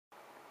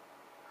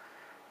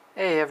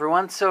Hey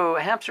everyone, so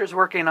Hamster's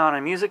working on a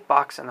music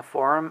box in the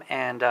forum,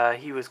 and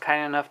he was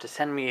kind enough to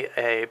send me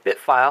a bit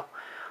file,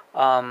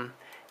 and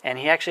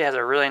he actually has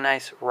a really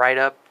nice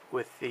write-up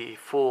with the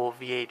full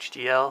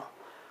VHDL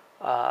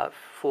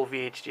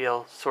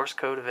source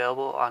code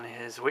available on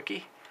his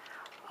wiki.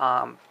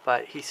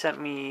 But he sent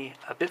me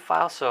a bit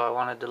file, so I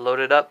wanted to load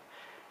it up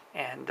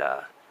and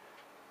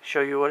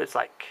show you what it's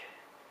like.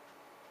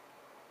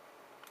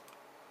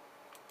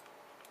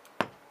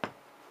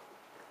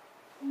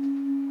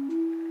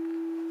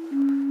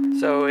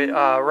 So it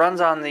runs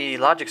on the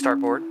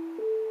LogicStart board,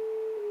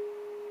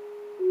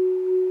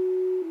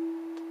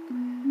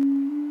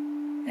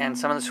 and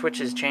some of the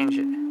switches change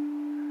it.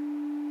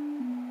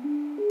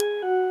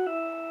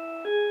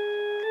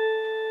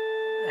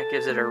 That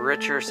gives it a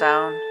richer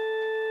sound.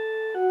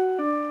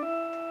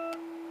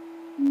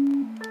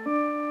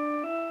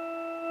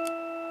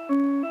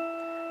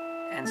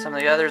 And some of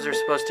the others are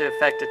supposed to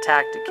affect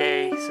attack,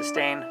 decay,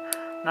 sustain.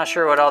 I'm not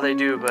sure what all they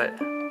do, but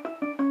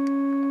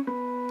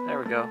there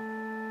we go.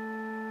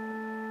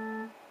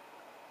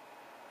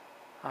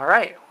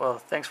 Alright, well,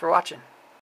 thanks for watching.